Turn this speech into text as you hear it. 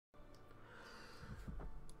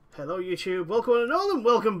Hello YouTube, welcome and all, and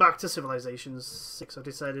welcome back to Civilizations 6. I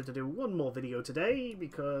decided to do one more video today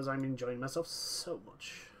because I'm enjoying myself so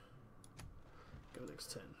much. Go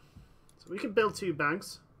next turn. So we can build 2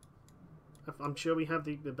 banks. I'm sure we have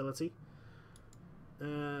the ability.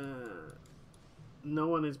 No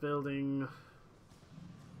one is building...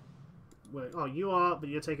 Wait, oh, you are, but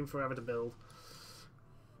you're taking forever to build.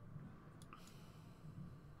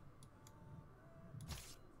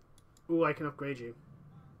 Ooh, I can upgrade you.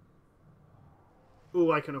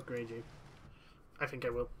 Ooh, I can upgrade you. I think I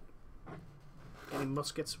will. Getting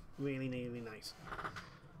muskets really nice.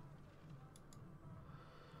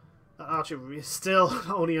 That archer is still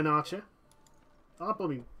only an archer. I'll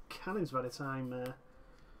bloody cannons by the time.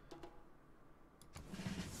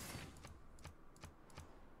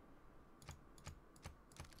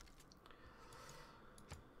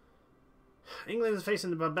 England is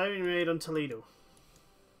facing the barbarian raid on Toledo.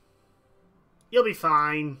 You'll be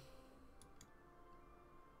fine.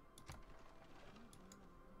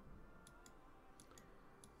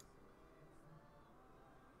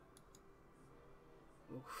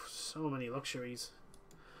 Oof, so many luxuries.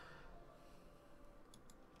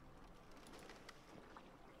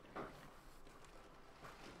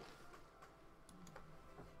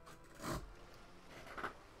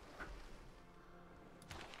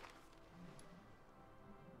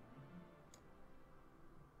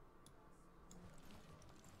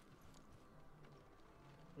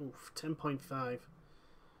 Oof, 10.5.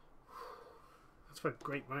 That's for a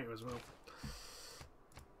great writer as well.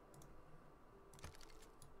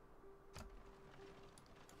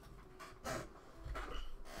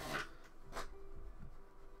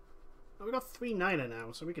 Oh, we got 3 9er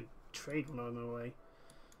now, so we could trade one on the way.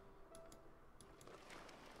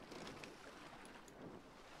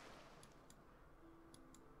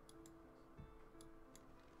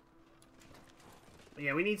 But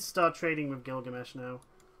yeah, we need to start trading with Gilgamesh now.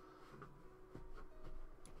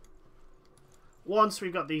 Once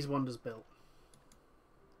we've got these wonders built.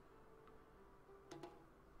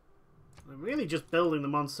 I'm really just building the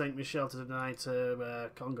Mont Saint Michel to deny to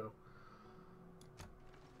Congo.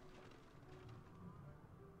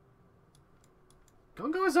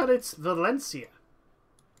 Congo is at its Valencia.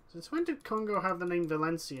 Since when did Congo have the name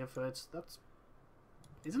Valencia for its... That's...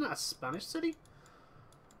 Isn't that a Spanish city?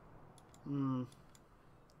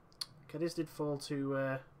 Cadiz did fall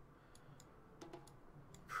to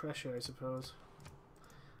pressure, I suppose.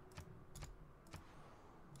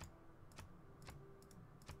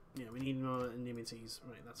 Yeah, we need more indemnities.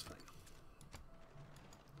 Right, that's fine.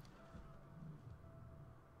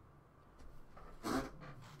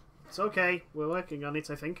 It's okay. We're working on it,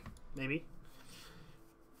 I think. Maybe.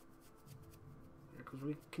 Because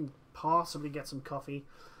we can possibly get some coffee.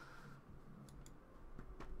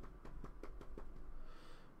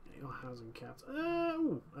 Your housing capped.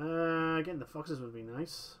 Getting the foxes would be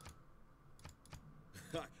nice.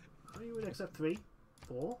 Oh, you would accept 3,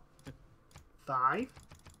 4, 5.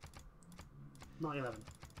 Not 11.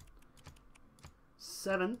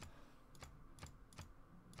 7.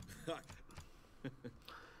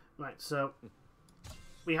 Right, so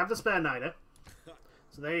we have the spare niner.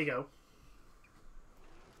 So there you go.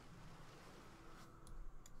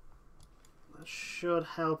 That should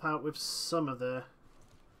help out with some of the...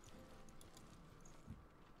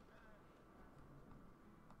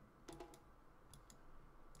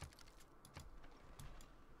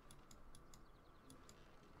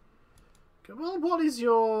 Well, what is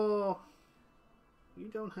your... You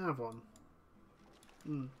don't have one. I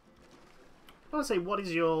want to say, what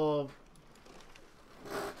is your...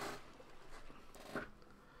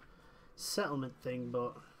 settlement thing,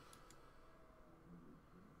 but...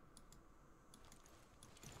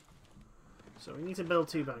 So we need to build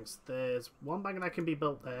 2 banks. There's 1 bank that can be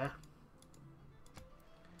built there.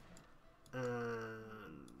 And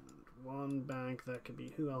 1 bank that could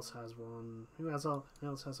be... Who else has one? Who else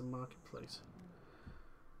has a marketplace?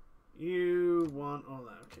 You want all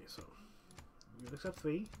that. Okay, so you would accept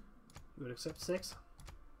 3. You would accept 6.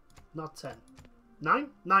 Not 10. 9?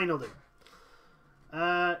 9 will do.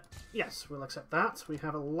 Yes, we'll accept that. We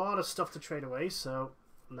have a lot of stuff to trade away, so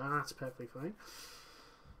that's perfectly fine.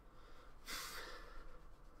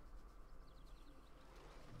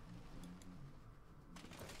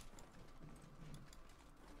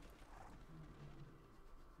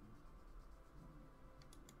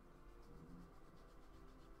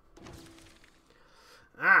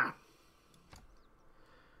 Ah!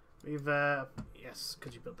 We've, yes,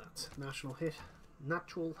 could you build that?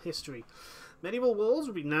 Natural history. Medieval walls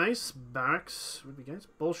would be nice. Barracks would be good.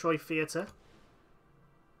 Bolshoi theatre.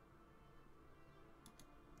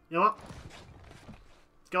 You know what?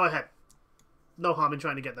 Go ahead. No harm in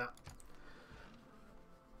trying to get that.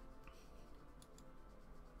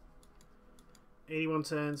 $81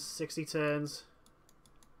 turns, 60 turns,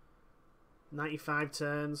 95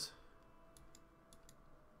 turns.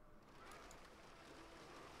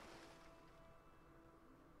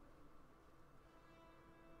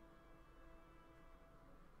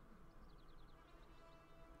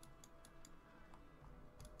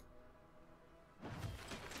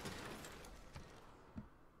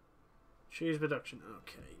 Choose production.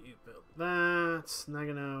 Okay, you built that.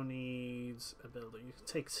 Nagano needs a builder. You can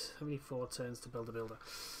take 74 turns to build a builder.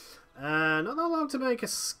 Not that long to make a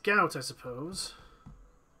scout, I suppose.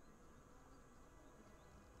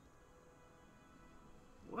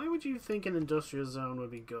 Why would you think an industrial zone would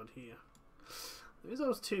be good here? There's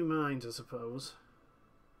those 2 mines, I suppose.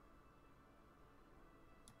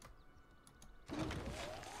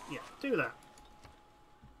 Yeah, do that.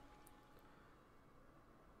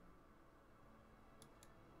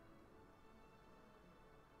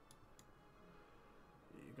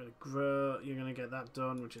 You're going to grow, you're going to get that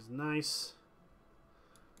done, which is nice.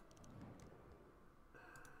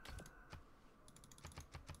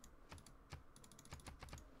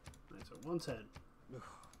 Right, so 110.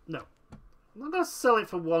 No. I'm not going to sell it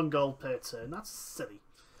for 1 gold per turn. That's silly.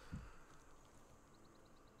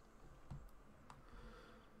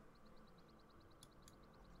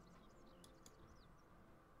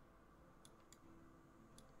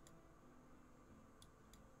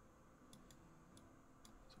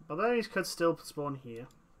 Barbarians could still spawn here.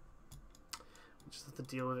 We just have to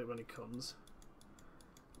deal with it when it comes.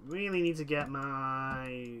 Really need to get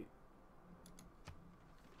my...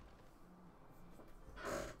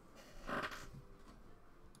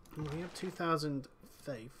 We have 2,000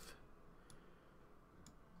 faith.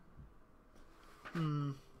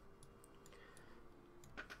 You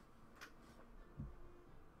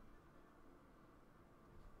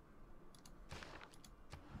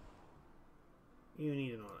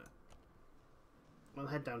need an audit. I'll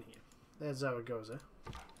head down here. There's Zaragoza.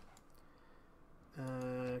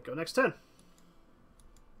 Go next turn.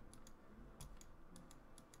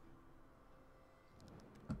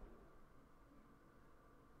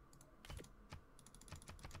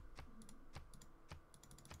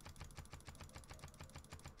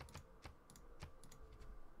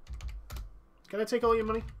 Can I take all your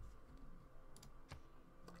money?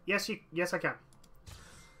 Yes, yes, I can.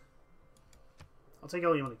 I'll take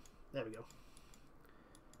all your money. There we go.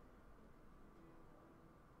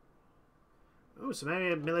 Oh, so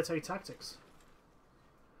maybe military tactics.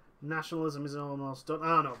 Nationalism is almost done.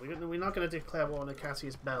 Oh no, we're not going to declare war on the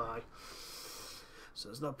Cassius Belli. So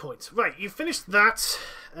there's no point. Right, you finished that.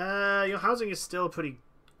 Your housing is still pretty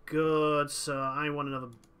good, so I want another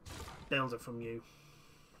builder from you.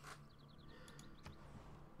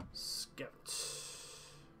 Scout.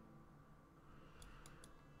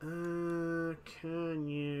 Can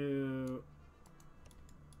you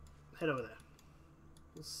head over there?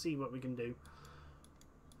 Let's see what we can do.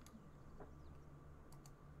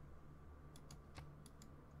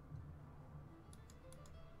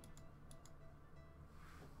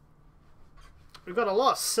 We've got a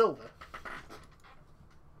lot of silver.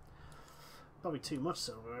 Probably too much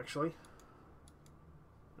silver, actually.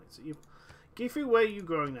 Right, so you, Gifu, where are you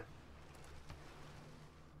growing that?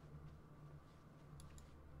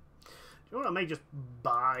 You know what, I may just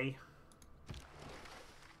buy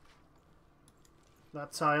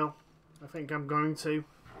that tile. I think I'm going to.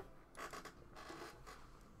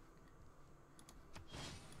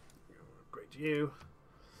 Upgrade you.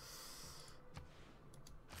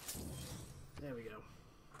 There we go.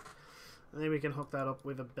 And then we can hook that up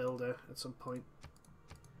with a builder at some point.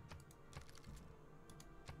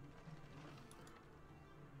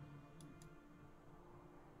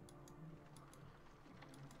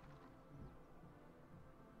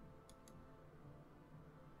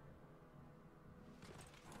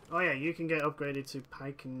 Oh yeah, you can get upgraded to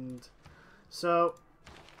pike and... So...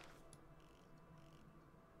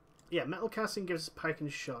 Yeah, metal casting gives us pike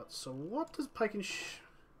and shot. So what does pike and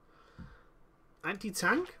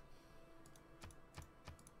anti-tank?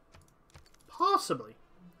 Possibly.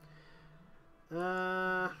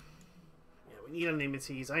 Yeah, we need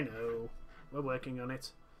animities, I know. We're working on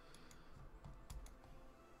it.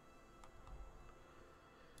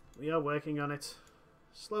 We are working on it.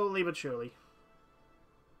 Slowly but surely.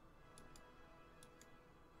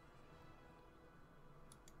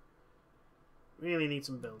 Really need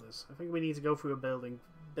some builders. I think we need to go through a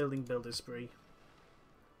builder spree.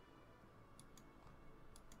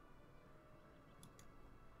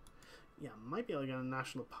 Yeah, might be able to get a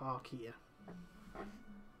national park here.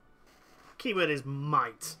 Keyword is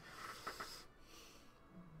might.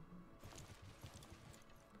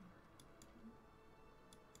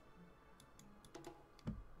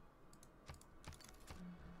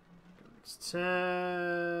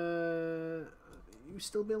 Are you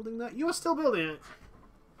still building that? You are still building it.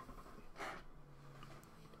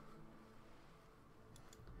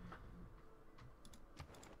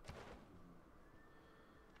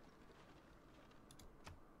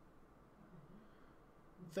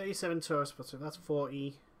 $37 tourist spots, so that's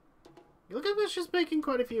 40. You look at this, just making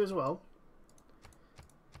quite a few as well.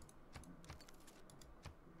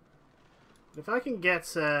 But if I can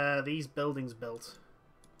get these buildings built,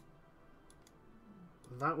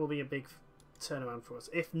 that will be a big turnaround for us.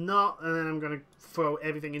 If not, then I'm going to throw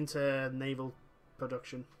everything into naval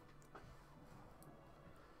production.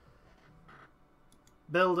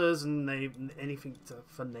 Builders and anything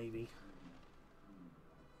for Navy.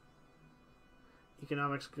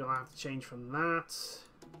 Economics going to have to change from that.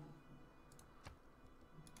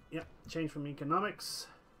 Yep, change from economics.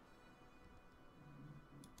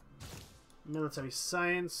 Military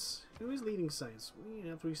science. Who is leading science? We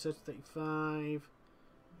have research 35.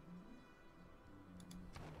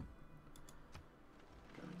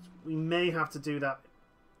 We may have to do that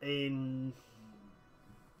in...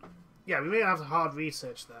 Yeah, we may have to hard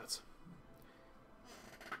research that.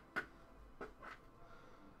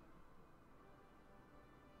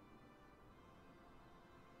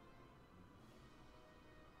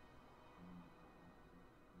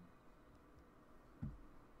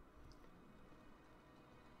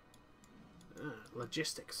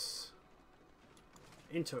 Logistics.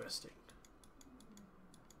 Interesting.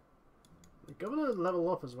 The governor level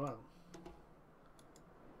up as well.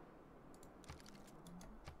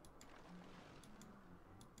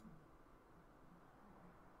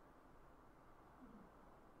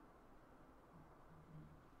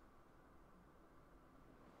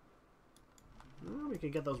 Oh, we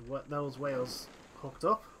could get those whales hooked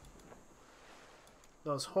up.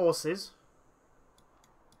 Those horses.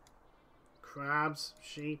 Crabs,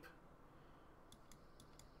 sheep.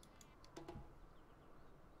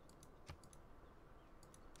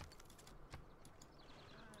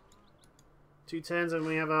 Two turns and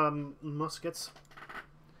we have muskets.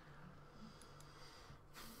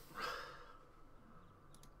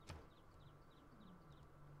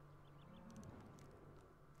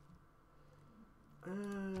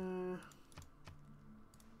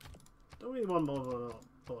 Don't really want more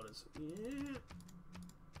borders. Yeah.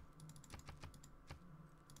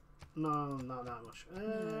 No, not that much.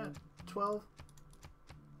 12.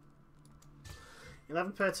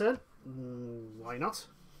 11 per turn. Why not?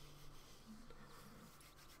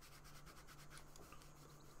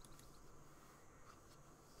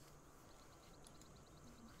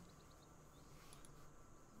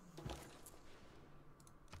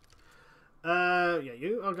 Yeah,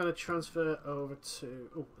 you are going to transfer over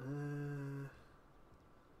to...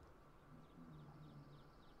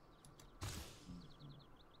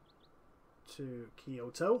 to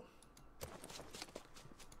Kyoto.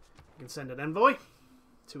 You can send an envoy.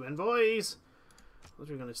 2 envoys. What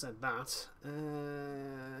are we going to send that?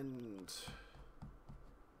 And...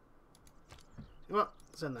 Well,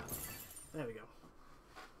 send that. There we go.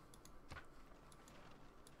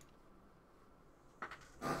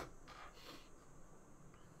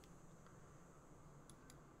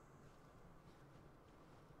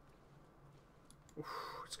 Oof,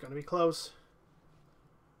 it's going to be close.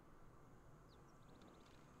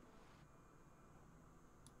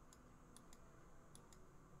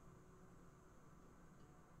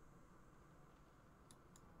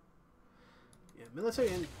 Yeah, military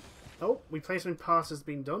and... Oh, replacement parts has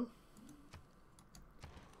been done.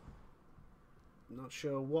 Not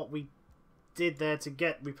sure what we did there to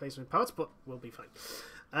get replacement parts, but we'll be fine.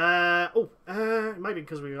 It might be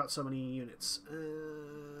because we got so many units.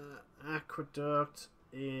 Aqueduct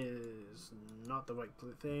is not the right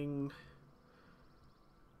thing.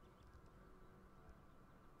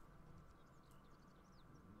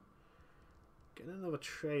 Get another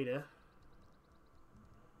trader.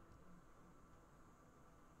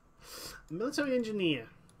 Military engineer.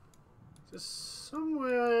 There's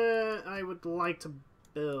somewhere I would like to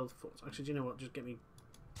build forts. Actually, do you know what? Just get me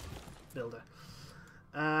builder.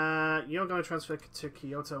 You're going to transfer to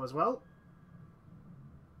Kyoto as well.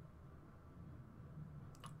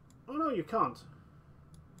 Oh no, you can't.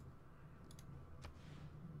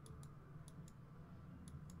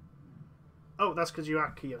 Oh, that's because you're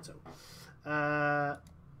at Kyoto.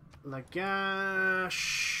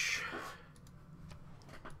 Lagash.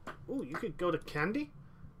 Oh, you could go to Candy.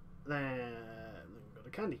 Then go to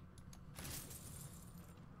Candy.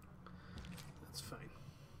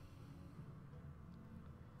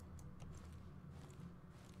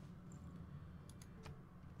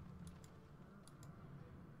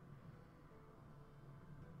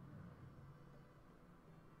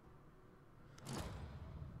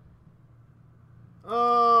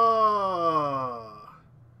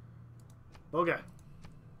 Okay.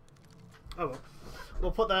 Oh well.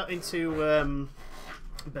 We'll put that into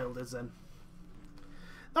builders then.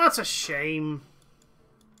 That's a shame.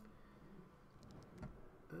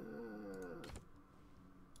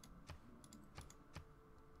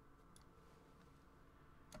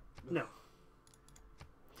 No.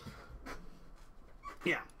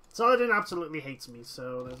 Yeah. Saladin absolutely hates me,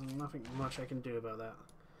 so there's nothing much I can do about that.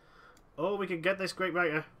 Oh, we could get this great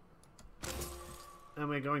writer. And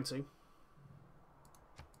we're going to.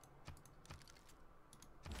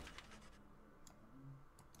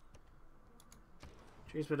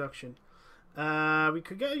 Choose production. We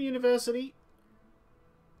could get a university.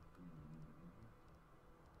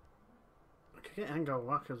 We could get Angkor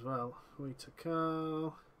Wat as well. We took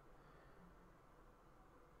Carl.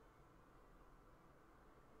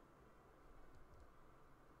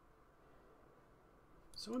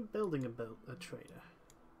 Someone building a trader.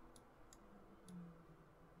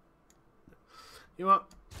 You know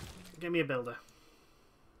what? Give me a builder.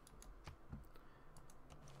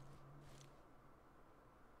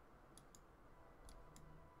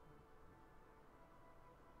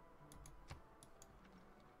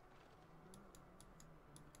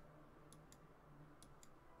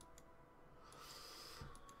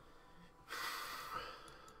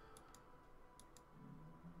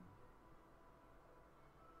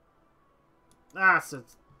 That's a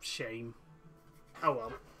shame. Oh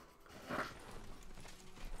well.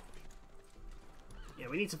 Yeah,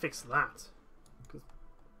 we need to fix that. Because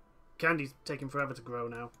candy's taking forever to grow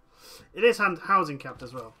now. It is housing capped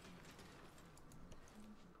as well.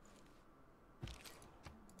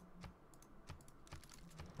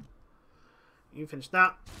 You finish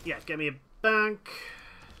that. Yeah, get me a bank.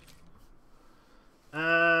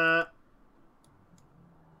 Yeah.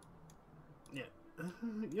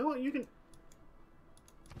 You know what? You can...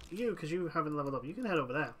 You, because you haven't leveled up, you can head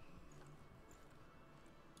over there.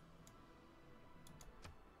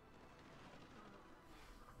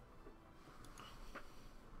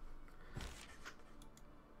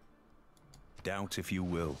 Doubt if you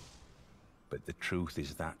will, but the truth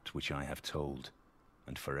is that which I have told,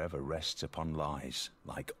 and forever rests upon lies,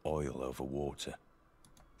 like oil over water.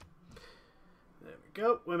 There we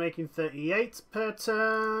go. We're making 38 per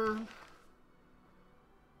turn.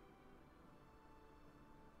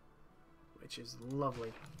 Which is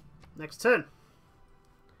lovely. Next turn.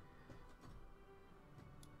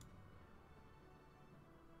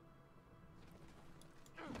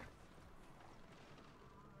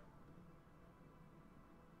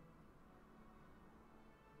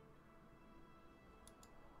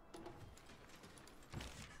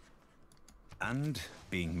 And,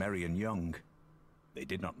 being merry and young, they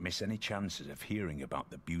did not miss any chances of hearing about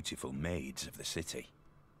the beautiful maids of the city.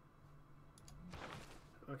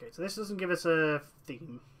 Okay, so this doesn't give us a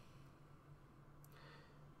theme.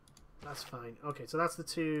 That's fine. Okay, so that's the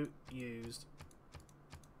two used.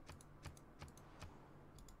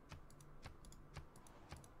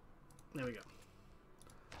 There we go.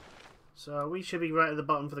 So we should be right at the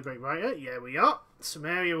bottom for the Great Writer. Yeah, we are.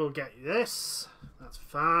 Samaria will get this. That's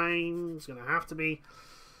fine. It's going to have to be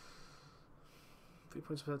 3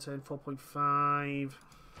 points per turn, 4.5.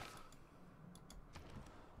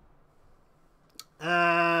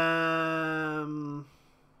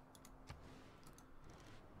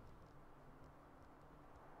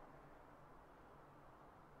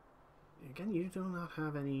 Again, you do not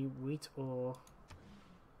have any wheat or...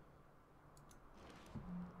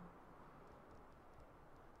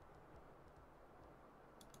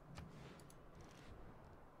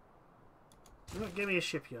 Give me a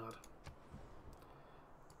shipyard.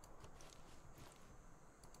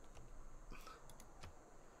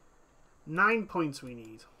 Nine points we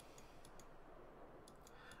need.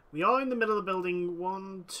 We are in the middle of building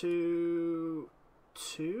 1, 2,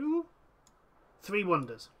 2? 3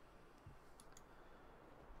 wonders.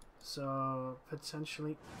 So,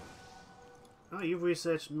 potentially... Oh, you've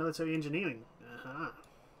researched military engineering. Aha.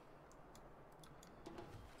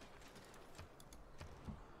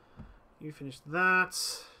 You finished that.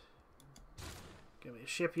 Give me a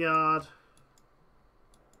shipyard.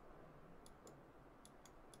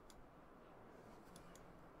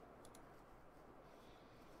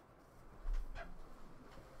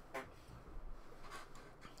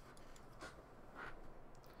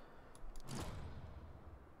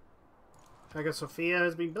 Hagia Sophia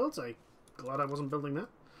has been built. I'm glad I wasn't building that.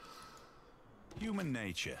 Human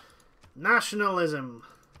nature. Nationalism.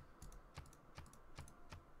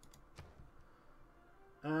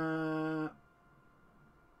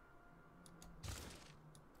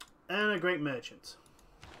 And a great merchant.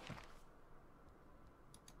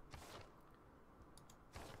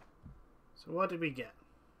 So what did we get?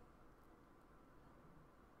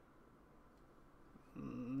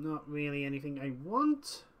 Not really anything I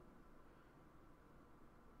want.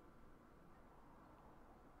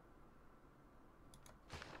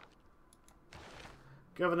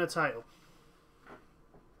 Governor title.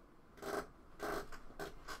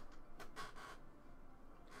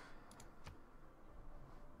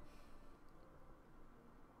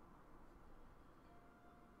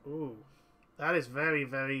 Ooh, that is very,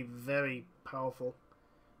 very, very powerful.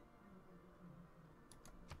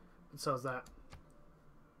 And so is that.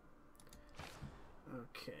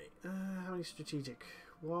 Okay, how many strategic?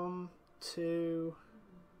 1, 2.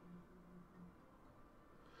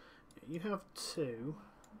 You have 2.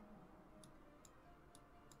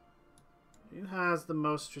 Who has the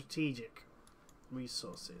most strategic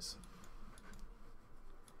resources?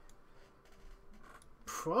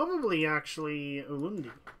 Probably actually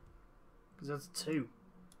Ulundi, because that's 2.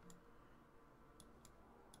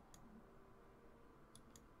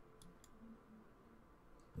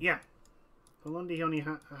 Yeah, Ulundi only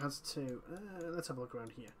has 2. Let's have a look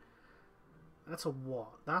around here. That's a what?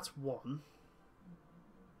 That's 1.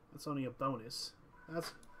 That's only a bonus.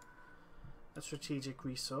 That's a strategic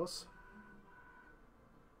resource.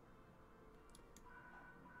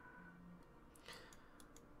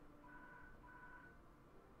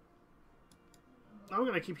 I'm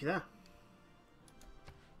going to keep you there.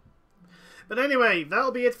 But anyway,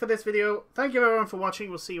 that'll be it for this video. Thank you everyone for watching.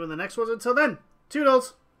 We'll see you in the next one. Until then,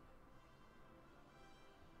 toodles!